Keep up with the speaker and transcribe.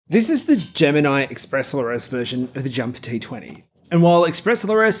This is the Gemini ExpressLRS version of the Jumper T20. And while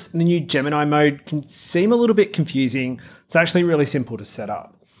ExpressLRS and the new Gemini mode can seem a little bit confusing, it's actually really simple to set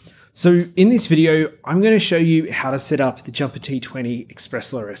up. So in this video, I'm going to show you how to set up the Jumper T20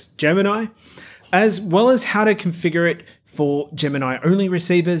 ExpressLRS Gemini, as well as how to configure it for Gemini only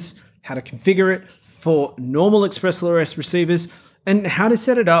receivers, how to configure it for normal ExpressLRS receivers, and how to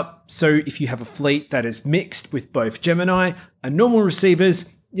set it up so if you have a fleet that is mixed with both Gemini and normal receivers,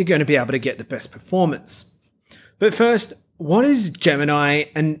 you're going to be able to get the best performance. But first, what is Gemini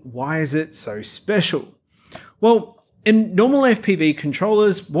and why is it so special? Well, in normal FPV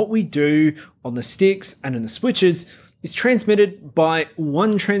controllers, what we do on the sticks and in the switches is transmitted by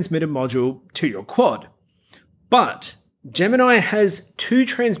one transmitter module to your quad. But Gemini has two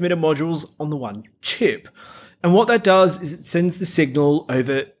transmitter modules on the one chip. And what that does is it sends the signal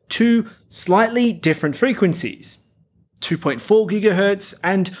over two slightly different frequencies, 2.4 gigahertz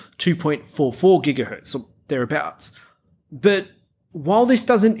and 2.44 gigahertz, or thereabouts. But while this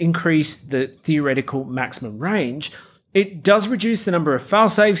doesn't increase the theoretical maximum range, it does reduce the number of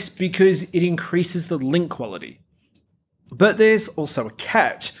failsafes because it increases the link quality. But there's also a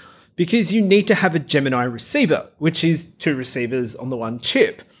catch, because you need to have a Gemini receiver, which is two receivers on the one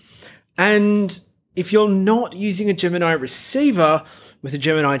chip. And if you're not using a Gemini receiver with a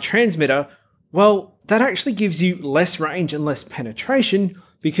Gemini transmitter, well, that actually gives you less range and less penetration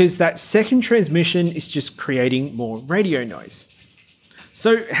because that second transmission is just creating more radio noise.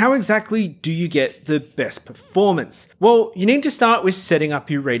 So how exactly do you get the best performance? Well, you need to start with setting up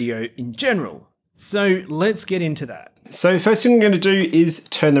your radio in general. So let's get into that. So first thing I'm going to do is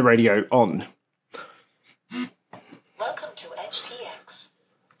turn the radio on. Welcome to HTX.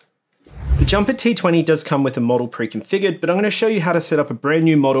 The Jumper T20 does come with a model pre-configured, but I'm going to show you how to set up a brand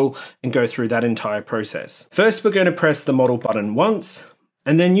new model and go through that entire process. First, we're going to press the model button once,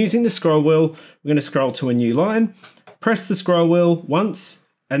 and then using the scroll wheel, we're going to scroll to a new line, press the scroll wheel once,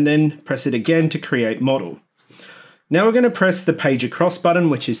 and then press it again to create model. Now we're going to press the page across button,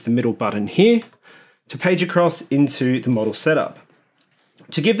 which is the middle button here, to page across into the model setup.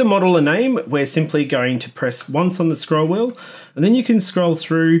 To give the model a name, we're simply going to press once on the scroll wheel, and then you can scroll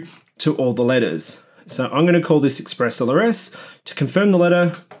through to all the letters. So I'm going to call this ExpressLRS. To confirm the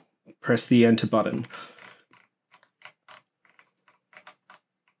letter, press the enter button.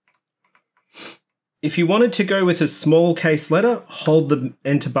 If you wanted to go with a small case letter, hold the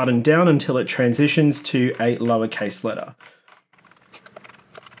enter button down until it transitions to a lowercase letter.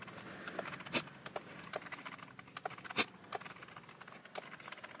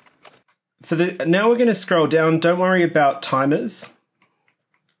 Now we're going to scroll down. Don't worry about timers,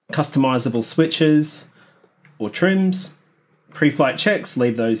 customizable switches or trims, pre-flight checks,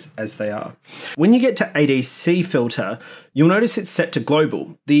 leave those as they are. When you get to ADC Filter, you'll notice it's set to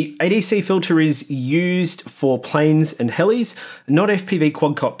global. The ADC filter is used for planes and helis, not FPV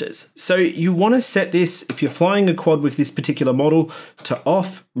quadcopters. So you want to set this, if you're flying a quad with this particular model, to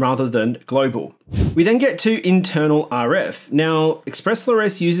off rather than global. We then get to internal RF. Now,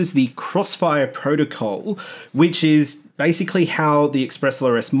 ExpressLRS uses the Crossfire protocol, which is basically how the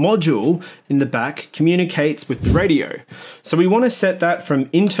ExpressLRS module in the back communicates with the radio. So we want to set that from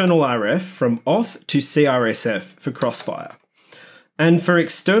internal RF from off to CRSF for Crossfire. And for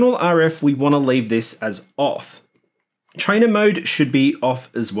external RF, we want to leave this as off. Trainer mode should be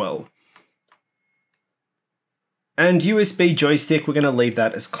off as well. And USB joystick, we're going to leave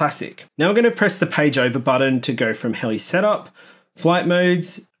that as classic. Now we're going to press the page over button to go from heli setup, flight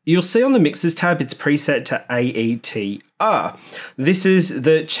modes. You'll see on the mixers tab, it's preset to AETR. This is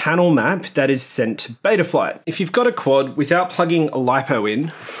the channel map that is sent to Betaflight. If you've got a quad without plugging a LiPo in,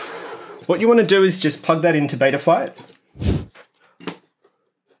 what you want to do is just plug that into Betaflight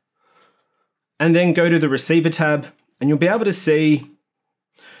and then go to the receiver tab and you'll be able to see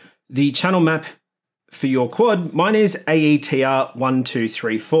the channel map for your quad. Mine is AETR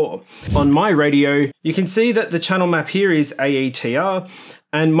 1234. On my radio, you can see that the channel map here is AETR,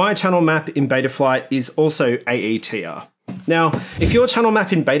 and my channel map in Betaflight is also AETR. Now, if your channel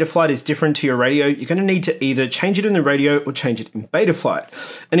map in Betaflight is different to your radio, you're going to need to either change it in the radio or change it in Betaflight.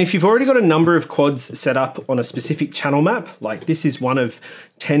 And if you've already got a number of quads set up on a specific channel map, like this is one of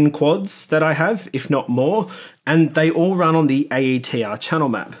 10 quads that I have, if not more, and they all run on the AETR channel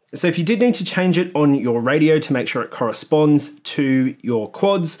map. So if you did need to change it on your radio to make sure it corresponds to your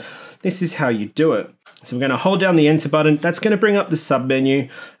quads, this is how you do it. So we're going to hold down the enter button. That's going to bring up the sub menu,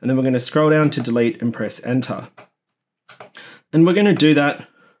 and then we're going to scroll down to delete and press enter. And we're going to do that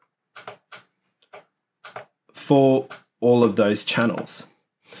for all of those channels.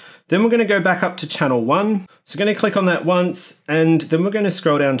 Then we're going to go back up to channel 1. So we're going to click on that once, and then we're going to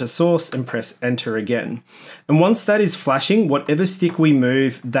scroll down to source and press enter again. And once that is flashing, whatever stick we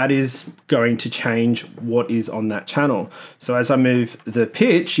move, that is going to change what is on that channel. So as I move the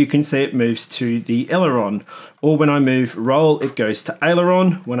pitch, you can see it moves to the aileron. Or when I move roll, it goes to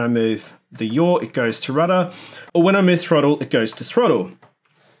aileron. When I move the yaw, it goes to rudder. Or when I move throttle, it goes to throttle.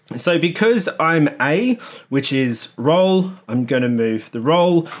 So because I'm A, which is roll, I'm going to move the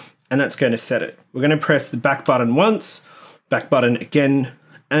roll, and that's going to set it. We're going to press the back button once, back button again,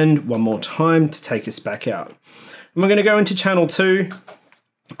 and one more time to take us back out. And we're going to go into channel 2,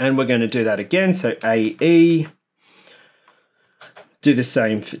 and we're going to do that again. So AE, do the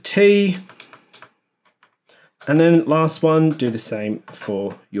same for T, and then last one, do the same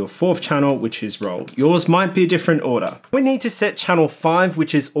for your 4th channel, which is roll. Yours might be a different order. We need to set channel 5,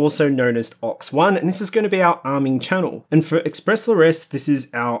 which is also known as aux1, and this is going to be our arming channel. And for ExpressLRS, this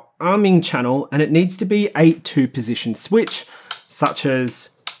is our arming channel, and it needs to be a 2-position switch, such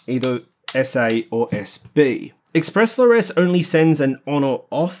as either SA or SB. ExpressLRS only sends an on or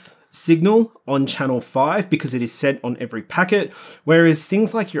off signal on channel 5 because it is sent on every packet, whereas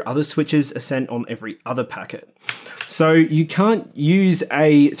things like your other switches are sent on every other packet. So you can't use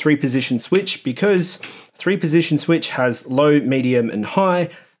a 3-position switch because 3-position switch has low, medium, and high,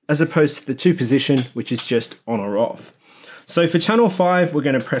 as opposed to the 2-position, which is just on or off. So for channel 5, we're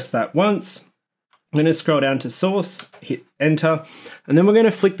going to press that once. I'm going to scroll down to source, hit enter, and then we're going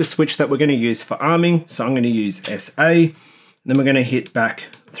to flick the switch that we're going to use for arming. So I'm going to use SA, and then we're going to hit back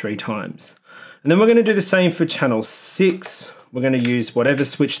 3 times. And then we're going to do the same for channel 6. We're going to use whatever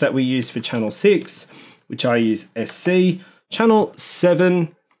switch that we use for channel 6, which I use SC. Channel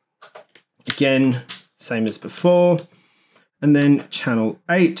 7, again, same as before. And then channel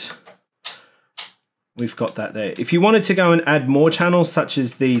 8, we've got that there. If you wanted to go and add more channels, such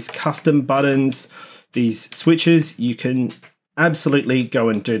as these custom buttons, these switches, you can absolutely go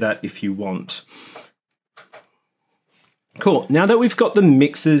and do that if you want. Cool, now that we've got the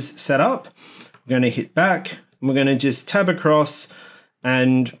mixers set up, we're going to hit back, and we're going to just tab across,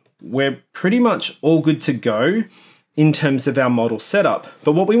 and we're pretty much all good to go in terms of our model setup.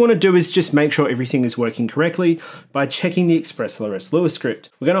 But what we want to do is just make sure everything is working correctly by checking the ExpressLRS Lua script.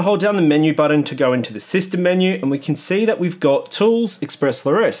 We're going to hold down the menu button to go into the system menu, and we can see that we've got Tools,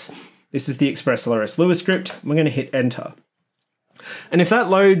 ExpressLRS. This is the ExpressLRS Lua script. We're going to hit enter. And if that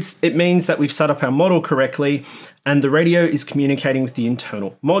loads, it means that we've set up our model correctly and the radio is communicating with the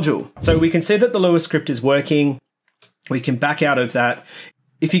internal module. So we can see that the Lua script is working. We can back out of that.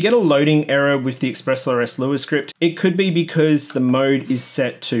 If you get a loading error with the ExpressLRS Lua script, it could be because the mode is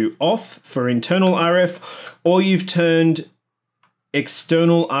set to off for internal RF, or you've turned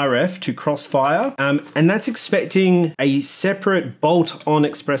external RF to Crossfire, and that's expecting a separate bolt-on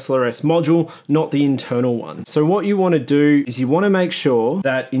ExpressLRS module, not the internal one. So what you want to do is you want to make sure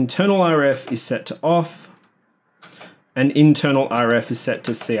that internal RF is set to off and internal RF is set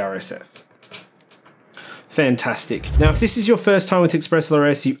to CRSF. Fantastic. Now, if this is your first time with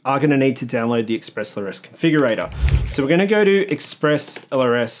ExpressLRS, you are going to need to download the ExpressLRS configurator. So we're going to go to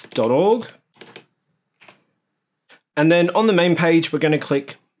expresslrs.org. And then on the main page, we're going to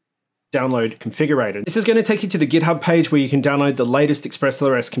click Download Configurator. This is going to take you to the GitHub page where you can download the latest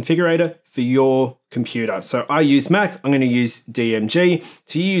ExpressLRS configurator for your computer. So I use Mac, I'm going to use DMG.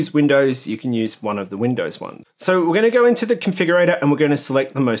 If you use Windows, you can use one of the Windows ones. So we're going to go into the configurator and we're going to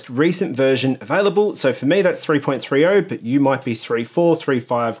select the most recent version available. So for me, that's 3.30, but you might be 3.4,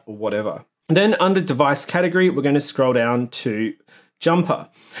 3.5, or whatever. And then under device category, we're going to scroll down to Jumper.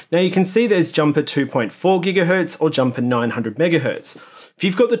 Now you can see there's Jumper 2.4 gigahertz or Jumper 900 megahertz. If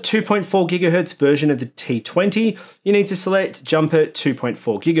you've got the 2.4 gigahertz version of the T20, you need to select Jumper 2.4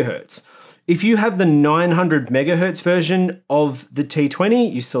 gigahertz. If you have the 900 megahertz version of the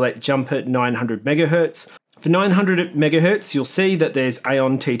T20, you select Jumper 900 megahertz. For 900 megahertz, you'll see that there's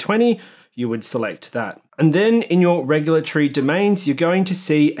AON T20, you would select that. And then in your regulatory domains, you're going to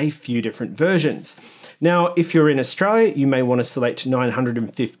see a few different versions. Now, if you're in Australia, you may want to select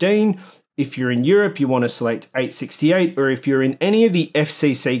 915. If you're in Europe, you want to select 868, or if you're in any of the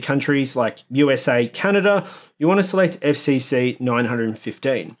FCC countries like USA, Canada, you want to select FCC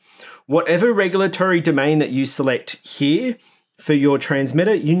 915. Whatever regulatory domain that you select here for your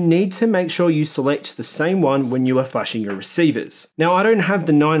transmitter, you need to make sure you select the same one when you are flashing your receivers. Now, I don't have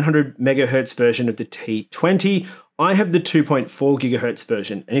the 900 megahertz version of the T20. I have the 2.4 gigahertz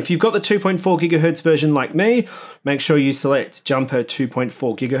version. And if you've got the 2.4 gigahertz version like me, make sure you select Jumper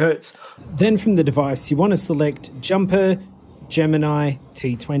 2.4 gigahertz. Then from the device, you want to select Jumper Gemini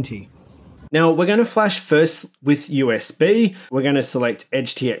T20. Now we're going to flash first with USB. We're going to select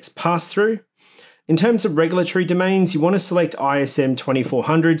EdgeTX pass-through. In terms of regulatory domains, you want to select ISM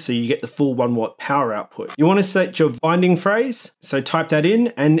 2400 so you get the full 1 watt power output. You want to select your binding phrase, so type that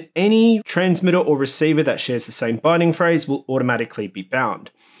in, and any transmitter or receiver that shares the same binding phrase will automatically be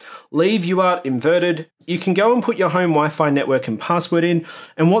bound. Leave UART inverted. You can go and put your home Wi-Fi network and password in,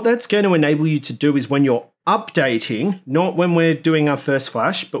 and what that's going to enable you to do is when you're updating, not when we're doing our first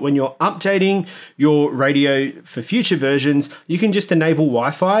flash, but when you're updating your radio for future versions, you can just enable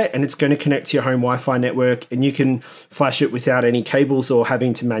Wi-Fi and it's going to connect to your home Wi-Fi network, and you can flash it without any cables or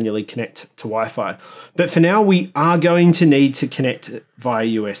having to manually connect to Wi-Fi. But for now, we are going to need to connect via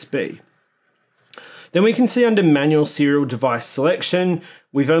USB. Then we can see under manual serial device selection,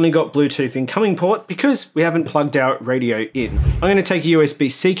 we've only got Bluetooth incoming port because we haven't plugged our radio in. I'm going to take a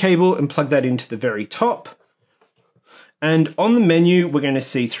USB-C cable and plug that into the very top. And on the menu, we're going to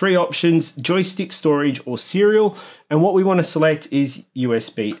see 3 options: joystick, storage, or serial. And what we want to select is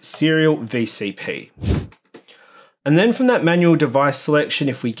USB serial VCP. And then from that manual device selection,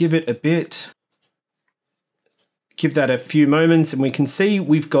 if we give it a bit, give that a few moments, and we can see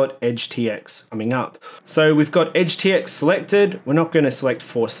we've got Edge TX coming up. So we've got Edge TX selected. We're not going to select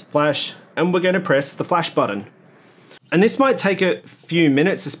Force Flash, and we're going to press the flash button. And this might take a few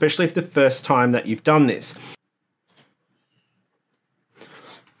minutes, especially if the first time that you've done this.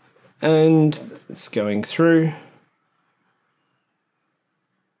 And it's going through.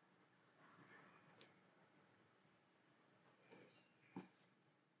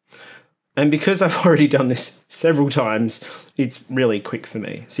 And because I've already done this several times, it's really quick for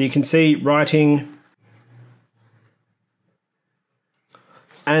me. So you can see writing,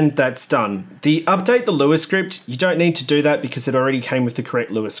 and that's done. The update the Lua script, you don't need to do that because it already came with the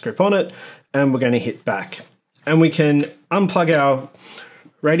correct Lua script on it. And we're going to hit back. And we can unplug our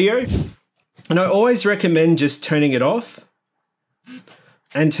radio. And I always recommend just turning it off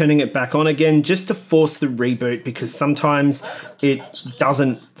and turning it back on again just to force the reboot, because sometimes it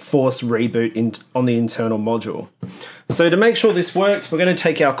doesn't force reboot on the internal module. So to make sure this works, we're going to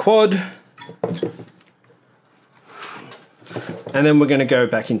take our quad and then we're going to go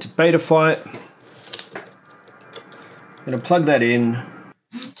back into beta flight. I'm going to plug that in.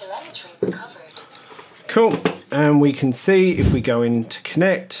 Telemetry recovered. Cool. And we can see if we go into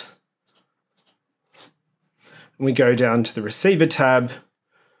connect, and we go down to the receiver tab,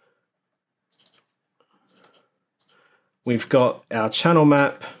 we've got our channel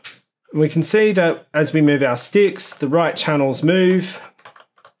map. We can see that as we move our sticks, the right channels move,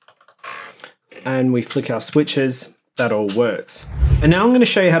 and we flick our switches, that all works. And now I'm going to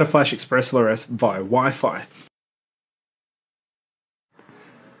show you how to flash ExpressLRS via Wi-Fi.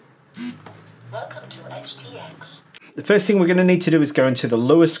 Welcome to HTX. The first thing we're going to need to do is go into the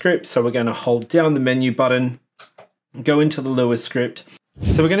Lua script. So we're going to hold down the menu button, go into the Lua script.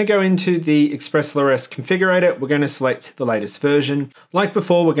 So we're going to go into the ExpressLRS configurator. We're going to select the latest version. Like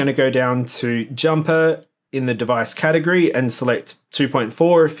before, we're going to go down to Jumper in the device category and select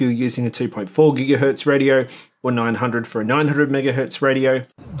 2.4 if you're using a 2.4 gigahertz radio, or 900 for a 900 megahertz radio.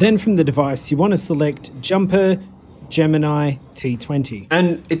 Then from the device, you want to select Jumper Gemini T20.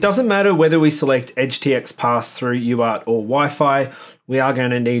 And it doesn't matter whether we select Edge TX pass-through, UART, or Wi-Fi, we are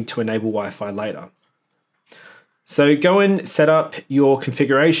going to need to enable Wi-Fi later. So go and set up your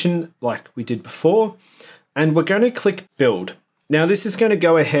configuration like we did before, and we're going to click Build. Now this is going to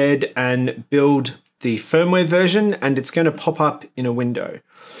go ahead and build the firmware version, and it's going to pop up in a window.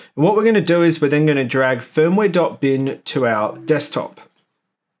 And what we're going to do is we're then going to drag firmware.bin to our desktop.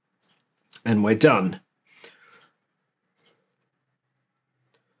 And we're done.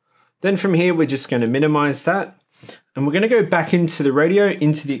 Then from here, we're just going to minimize that. And we're going to go back into the radio,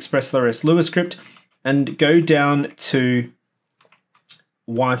 into the ExpressLRS Lua script, and go down to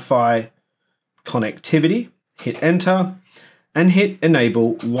Wi-Fi connectivity, hit enter, and hit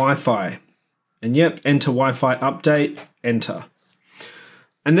enable Wi-Fi. And yep, enter Wi-Fi update, enter.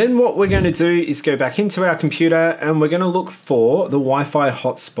 And then what we're going to do is go back into our computer and we're going to look for the Wi-Fi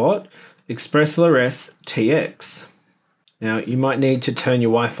hotspot, ExpressLRS TX. Now you might need to turn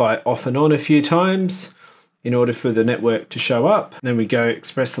your Wi-Fi off and on a few times in order for the network to show up. Then we go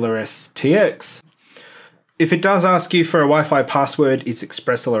ExpressLRS TX. If it does ask you for a Wi-Fi password, it's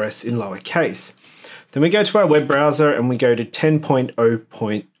ExpressLRS in lowercase. Then we go to our web browser and we go to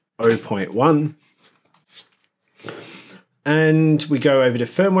 10.0.0.1. And we go over to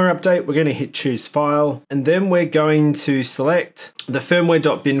firmware update. We're going to hit choose file, and then we're going to select the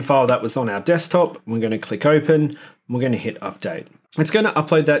firmware.bin file that was on our desktop. We're going to click open, and we're going to hit update. It's going to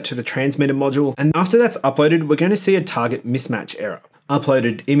upload that to the transmitter module, and after that's uploaded, we're going to see a target mismatch error.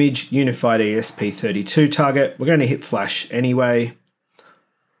 Uploaded image unified ESP32 target. We're going to hit flash anyway.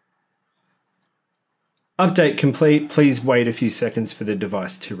 Update complete. Please wait a few seconds for the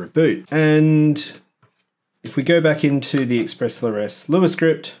device to reboot. And if we go back into the ExpressLRS Lua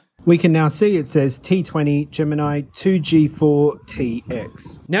script, we can now see it says T20 Gemini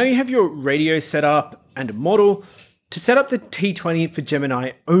 2G4TX. Now you have your radio set up and a model. To set up the T20 for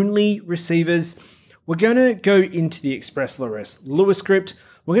Gemini only receivers, we're going to go into the ExpressLRS Lua script.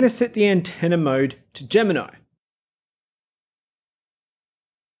 We're going to set the antenna mode to Gemini.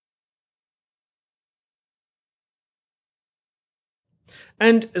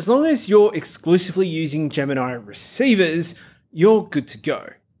 And as long as you're exclusively using Gemini receivers, you're good to go.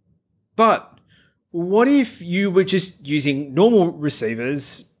 But what if you were just using normal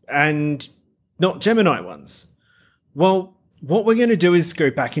receivers and not Gemini ones? Well, what we're going to do is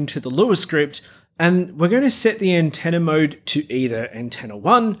go back into the Lua script and we're going to set the antenna mode to either antenna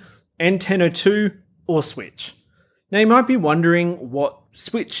 1, antenna 2, or switch. Now you might be wondering what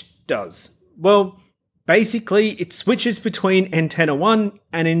switch does. Well, basically it switches between antenna 1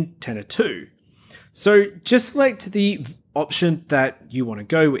 and antenna 2. So just select the option that you want to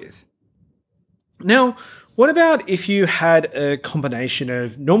go with. Now, what about if you had a combination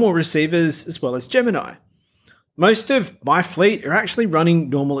of normal receivers as well as Gemini? Most of my fleet are actually running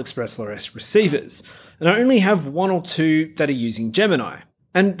normal ExpressLRS receivers, and I only have 1 or 2 that are using Gemini.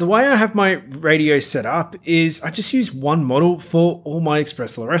 And the way I have my radio set up is I just use one model for all my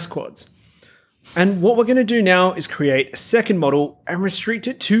ExpressLRS quads. And what we're going to do now is create a second model and restrict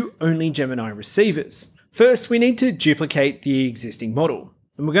it to only Gemini receivers. First, we need to duplicate the existing model,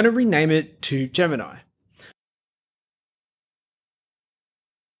 and we're going to rename it to Gemini.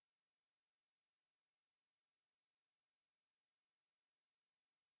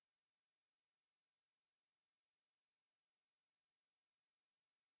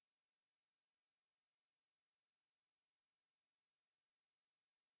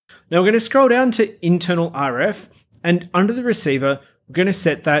 Now we're going to scroll down to internal RF, and under the receiver, we're going to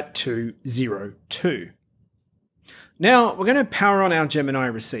set that to 02. Now we're going to power on our Gemini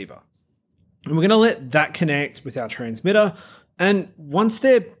receiver, and we're going to let that connect with our transmitter. And once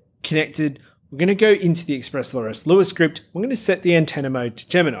they're connected, we're going to go into the ExpressLRS Lua script. We're going to set the antenna mode to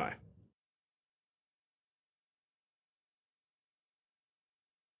Gemini.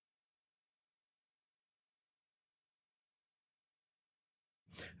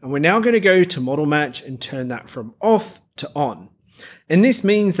 And we're now going to go to model match and turn that from off to on. And this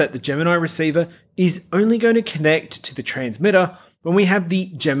means that the Gemini receiver is only going to connect to the transmitter when we have the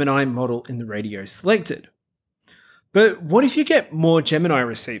Gemini model in the radio selected. But what if you get more Gemini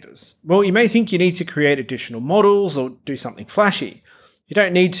receivers? Well, you may think you need to create additional models or do something flashy. You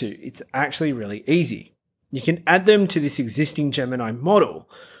don't need to. It's actually really easy. You can add them to this existing Gemini model.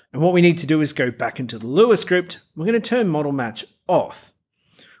 And what we need to do is go back into the Lua script. We're going to turn model match off.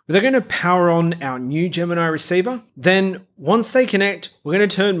 We're going to power on our new Gemini receiver. Then once they connect, we're going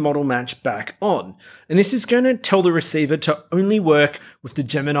to turn model match back on. And this is going to tell the receiver to only work with the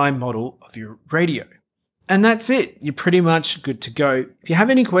Gemini model of your radio. And that's it. You're pretty much good to go. If you have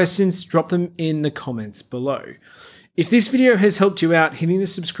any questions, drop them in the comments below. If this video has helped you out, hitting the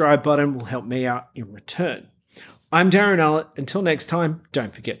subscribe button will help me out in return. I'm Darren Allett. Until next time,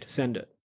 don't forget to send it.